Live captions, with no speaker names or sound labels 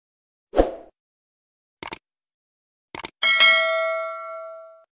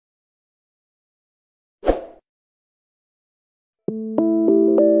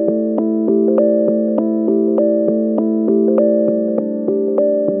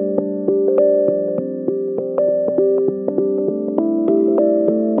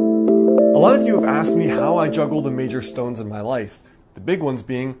lot of you have asked me how I juggle the major stones in my life, the big ones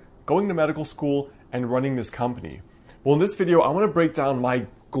being going to medical school and running this company. Well, in this video, I want to break down my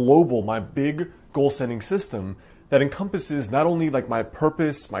big goal-setting system that encompasses not only like my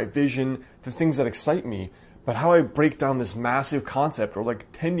purpose, my vision, the things that excite me, but how I break down this massive concept or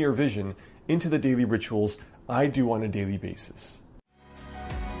like 10-year vision into the daily rituals I do on a daily basis.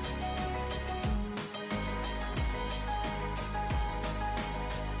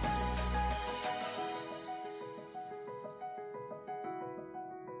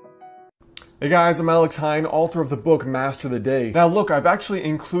 Hey guys, I'm Alex Hine, author of the book Master the Day. Now look, I've actually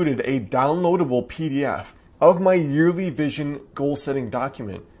included a downloadable PDF of my yearly vision goal setting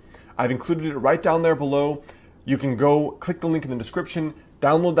document. I've included it right down there below. You can go click the link in the description,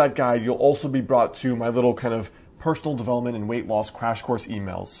 download that guide. You'll also be brought to my little kind of personal development and weight loss crash course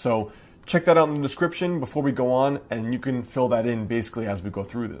emails. So check that out in the description before we go on, and you can fill that in basically as we go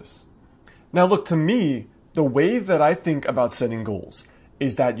through this. Now look, to me, the way that I think about setting goals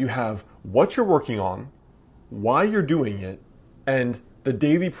is that you have what you're working on, why you're doing it, and the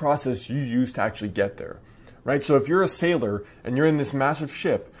daily process you use to actually get there, right? So if you're a sailor and you're in this massive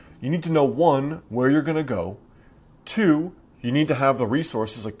ship, you need to know, one, where you're gonna go. Two, you need to have the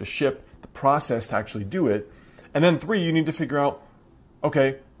resources like the ship, the process to actually do it. And then three, you need to figure out,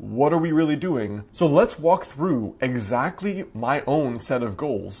 okay, what are we really doing? So let's walk through exactly my own set of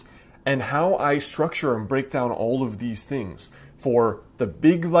goals and how I structure and break down all of these things for the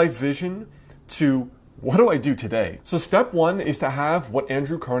big life vision to what do I do today? So step one is to have what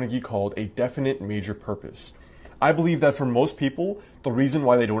Andrew Carnegie called a definite major purpose. I believe that for most people, the reason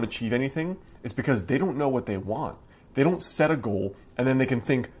why they don't achieve anything is because they don't know what they want. They don't set a goal and then they can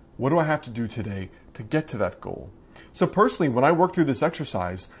think, what do I have to do today to get to that goal? So personally, when I work through this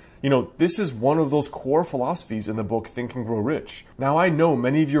exercise, this is one of those core philosophies in the book Think and Grow Rich. Now I know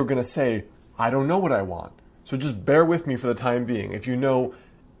many of you are gonna say, I don't know what I want. So just bear with me for the time being. If you know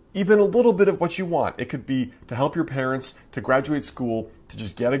even a little bit of what you want, it could be to help your parents, to graduate school, to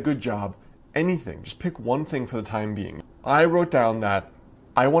just get a good job, anything. Just pick one thing for the time being. I wrote down that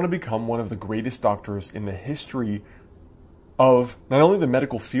I want to become one of the greatest doctors in the history of not only the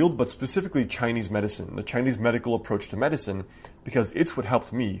medical field, but specifically Chinese medicine, the Chinese medical approach to medicine, because it's what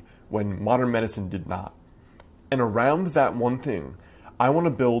helped me when modern medicine did not. And around that one thing, I want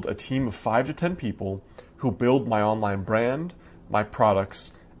to build a team of 5 to 10 people who build my online brand, my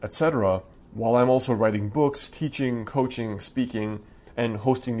products, etc., while I'm also writing books, teaching, coaching, speaking, and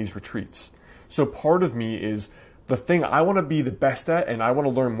hosting these retreats. So part of me is the thing I want to be the best at and I want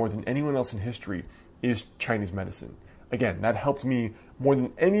to learn more than anyone else in history is Chinese medicine. Again, that helped me more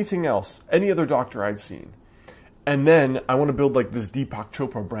than anything else, any other doctor I'd seen. And then I want to build like this Deepak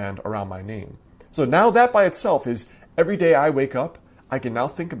Chopra brand around my name. So now that by itself is every day I wake up, I can now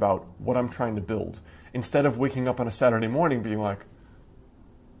think about what I'm trying to build. Instead of waking up on a Saturday morning being like,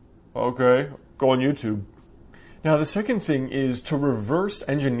 okay, go on YouTube. Now the second thing is to reverse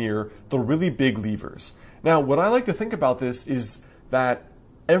engineer the really big levers. Now what I like to think about this is that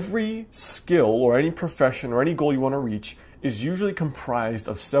every skill or any profession or any goal you want to reach is usually comprised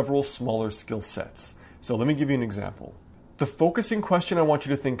of several smaller skill sets. So let me give you an example. The focusing question I want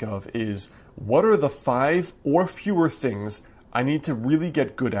you to think of is, what are the 5 or fewer things I need to really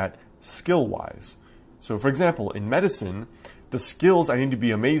get good at skill-wise? So for example, in medicine, the skills I need to be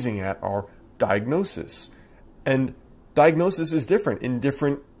amazing at are diagnosis. And diagnosis is different in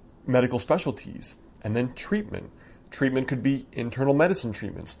different medical specialties. And then treatment. Treatment could be internal medicine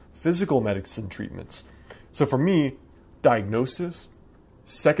treatments, physical medicine treatments. So for me, diagnosis.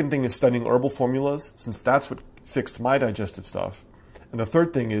 Second thing is studying herbal formulas, since that's what fixed my digestive stuff. And the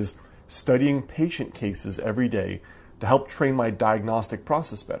third thing is studying patient cases every day to help train my diagnostic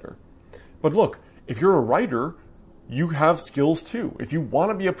process better. But look, if you're a writer, you have skills too. If you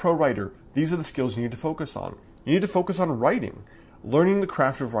want to be a pro writer, these are the skills you need to focus on. You need to focus on writing, learning the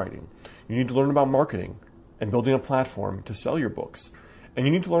craft of writing. You need to learn about marketing and building a platform to sell your books. And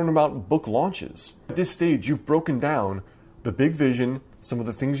you need to learn about book launches. At this stage, you've broken down the big vision, some of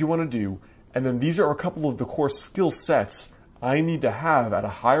the things you want to do, and then these are a couple of the core skill sets I need to have at a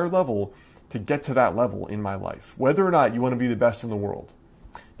higher level to get to that level in my life, whether or not you want to be the best in the world.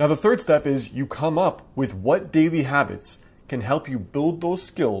 Now the third step is you come up with what daily habits can help you build those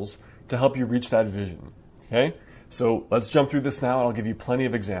skills to help you reach that vision, okay? So let's jump through this now and I'll give you plenty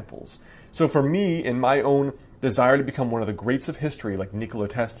of examples. So for me, in my own desire to become one of the greats of history, like Nikola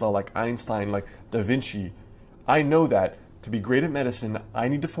Tesla, like Einstein, like Da Vinci, I know that to be great at medicine, I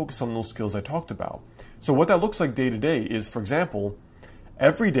need to focus on those skills I talked about. So what that looks like day to day is, for example,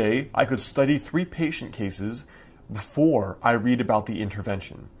 every day I could study 3 patient cases before I read about the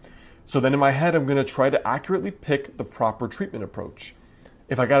intervention. So then in my head, I'm going to try to accurately pick the proper treatment approach.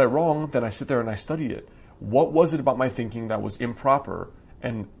 If I got it wrong, then I sit there and I study it. What was it about my thinking that was improper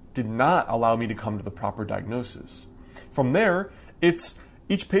and did not allow me to come to the proper diagnosis? From there, it's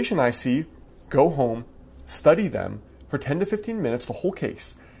each patient I see, go home, study them for 10 to 15 minutes, the whole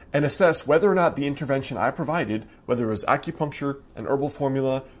case, and assess whether or not the intervention I provided, whether it was acupuncture, an herbal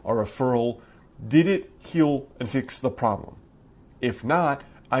formula, or referral, did it heal and fix the problem? If not,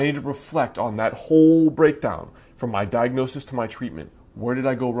 I need to reflect on that whole breakdown from my diagnosis to my treatment. Where did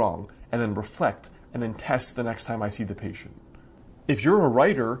I go wrong? And then reflect and then test the next time I see the patient. If you're a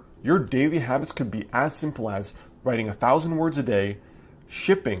writer, your daily habits could be as simple as writing 1,000 words a day,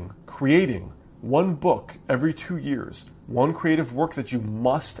 shipping, creating one book every 2 years, one creative work that you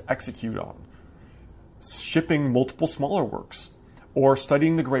must execute on, shipping multiple smaller works, or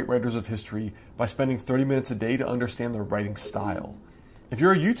studying the great writers of history by spending 30 minutes a day to understand their writing style. If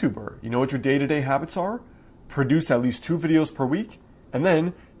you're a YouTuber, you know what your day-to-day habits are? Produce at least 2 videos per week, and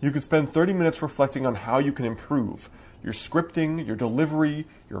then you could spend 30 minutes reflecting on how you can improve your scripting, your delivery,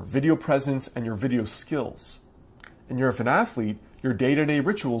 your video presence, and your video skills. And if you're an athlete, your day-to-day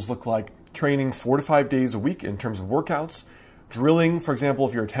rituals look like training 4 to 5 days a week in terms of workouts, drilling, for example,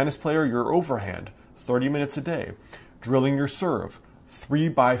 if you're a tennis player, your overhand, 30 minutes a day, drilling your serve, 3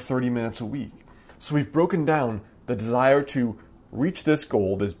 by 30 minutes a week. So we've broken down the desire to reach this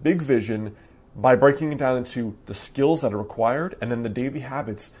goal, this big vision, by breaking it down into the skills that are required and then the daily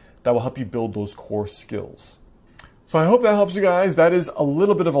habits that will help you build those core skills. So I hope that helps you guys. That is a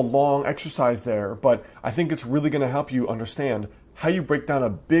little bit of a long exercise there, but I think it's really going to help you understand how you break down a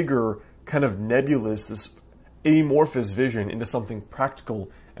bigger kind of nebulous, this amorphous vision into something practical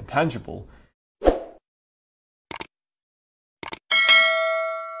and tangible